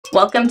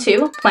Welcome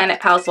to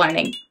Planet Pals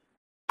Learning.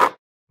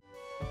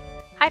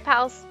 Hi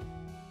pals!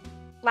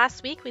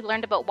 Last week we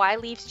learned about why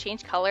leaves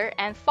change color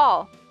and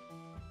fall.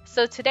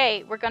 So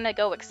today we're going to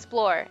go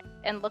explore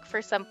and look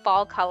for some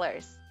fall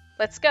colors.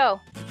 Let's go!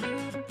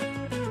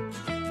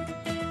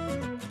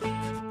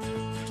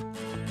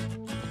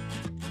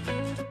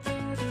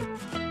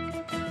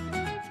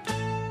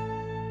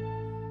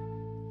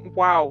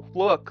 Wow,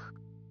 look!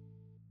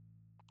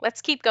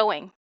 Let's keep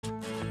going.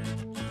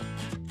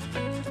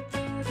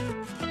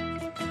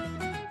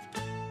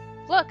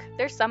 Look,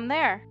 there's some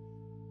there.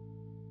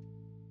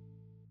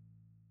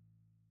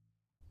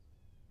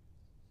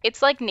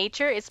 It's like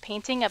nature is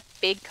painting a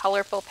big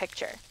colorful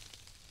picture.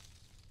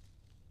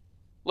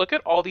 Look at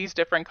all these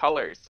different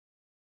colors.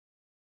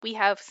 We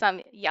have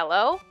some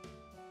yellow,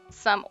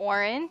 some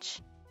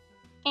orange,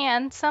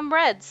 and some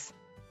reds.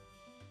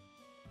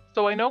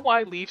 So I know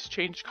why leaves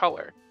change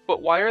color,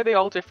 but why are they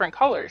all different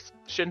colors?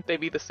 Shouldn't they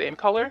be the same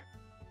color?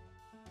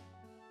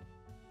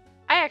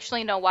 I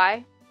actually know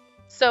why.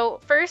 So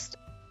first,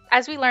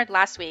 as we learned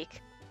last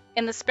week,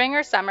 in the spring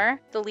or summer,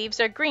 the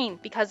leaves are green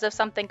because of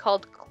something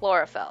called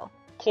chlorophyll.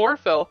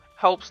 Chlorophyll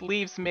helps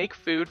leaves make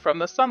food from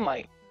the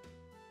sunlight.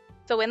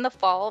 So in the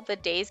fall, the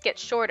days get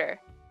shorter,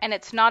 and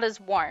it's not as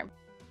warm.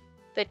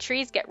 The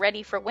trees get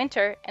ready for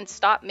winter and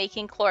stop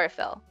making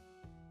chlorophyll.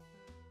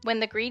 When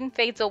the green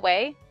fades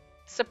away,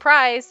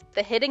 surprise,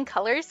 the hidden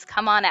colors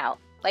come on out,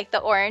 like the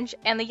orange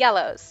and the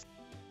yellows.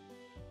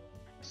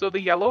 So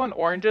the yellow and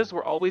oranges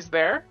were always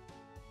there?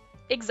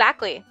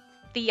 Exactly.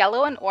 The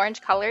yellow and orange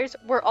colors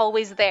were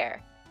always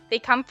there. They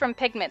come from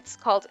pigments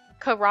called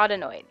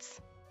carotenoids.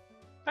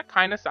 That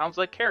kinda sounds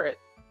like carrot,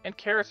 and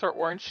carrots are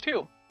orange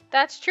too.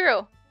 That's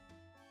true.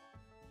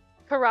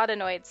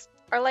 Carotenoids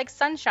are like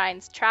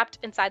sunshines trapped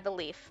inside the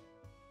leaf.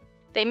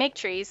 They make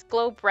trees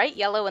glow bright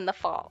yellow in the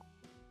fall.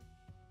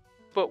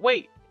 But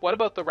wait, what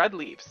about the red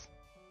leaves?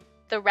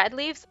 The red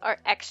leaves are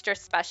extra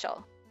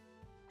special.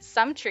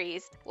 Some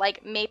trees,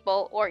 like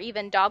maple or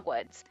even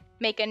dogwoods,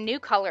 make a new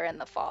color in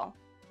the fall.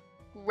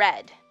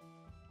 Red.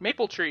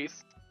 Maple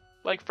trees.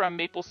 Like from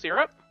maple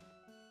syrup?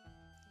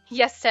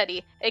 Yes,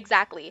 Teddy,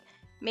 exactly.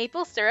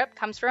 Maple syrup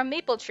comes from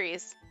maple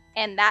trees,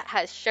 and that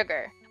has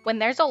sugar. When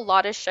there's a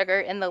lot of sugar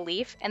in the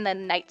leaf and the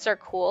nights are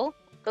cool,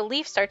 the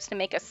leaf starts to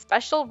make a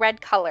special red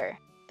color.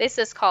 This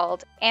is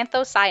called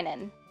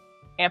anthocyanin.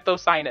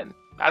 Anthocyanin.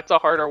 That's a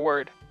harder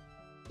word.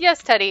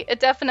 Yes, Teddy,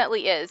 it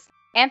definitely is.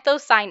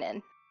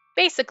 Anthocyanin.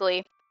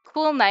 Basically,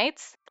 cool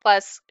nights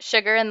plus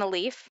sugar in the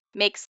leaf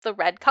makes the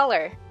red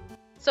color.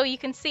 So you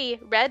can see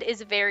red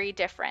is very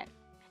different.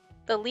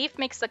 The leaf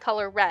makes the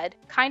color red,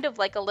 kind of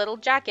like a little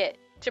jacket,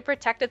 to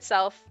protect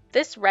itself.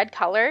 This red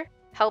color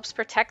helps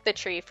protect the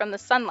tree from the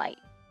sunlight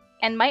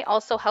and might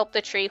also help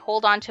the tree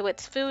hold on to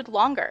its food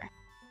longer.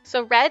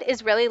 So red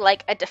is really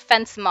like a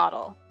defense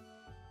model.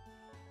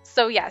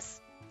 So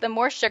yes, the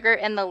more sugar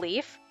in the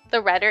leaf,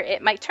 the redder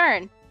it might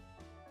turn.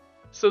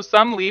 So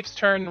some leaves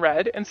turn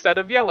red instead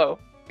of yellow.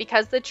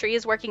 Because the tree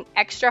is working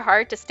extra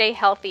hard to stay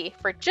healthy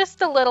for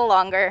just a little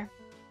longer.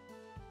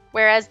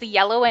 Whereas the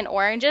yellow and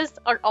oranges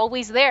are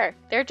always there.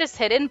 They're just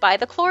hidden by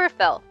the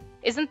chlorophyll.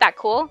 Isn't that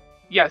cool?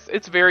 Yes,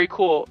 it's very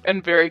cool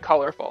and very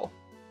colorful.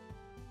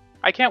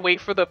 I can't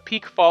wait for the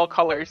peak fall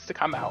colors to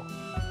come out.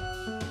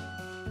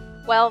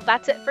 Well,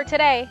 that's it for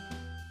today.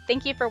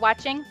 Thank you for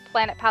watching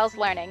Planet Pals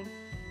Learning.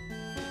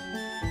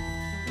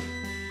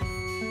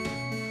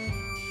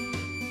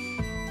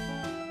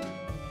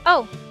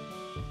 Oh,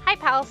 hi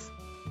pals.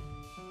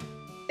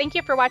 Thank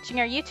you for watching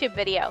our YouTube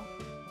video.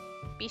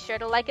 Be sure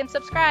to like and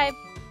subscribe.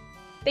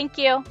 Thank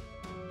you.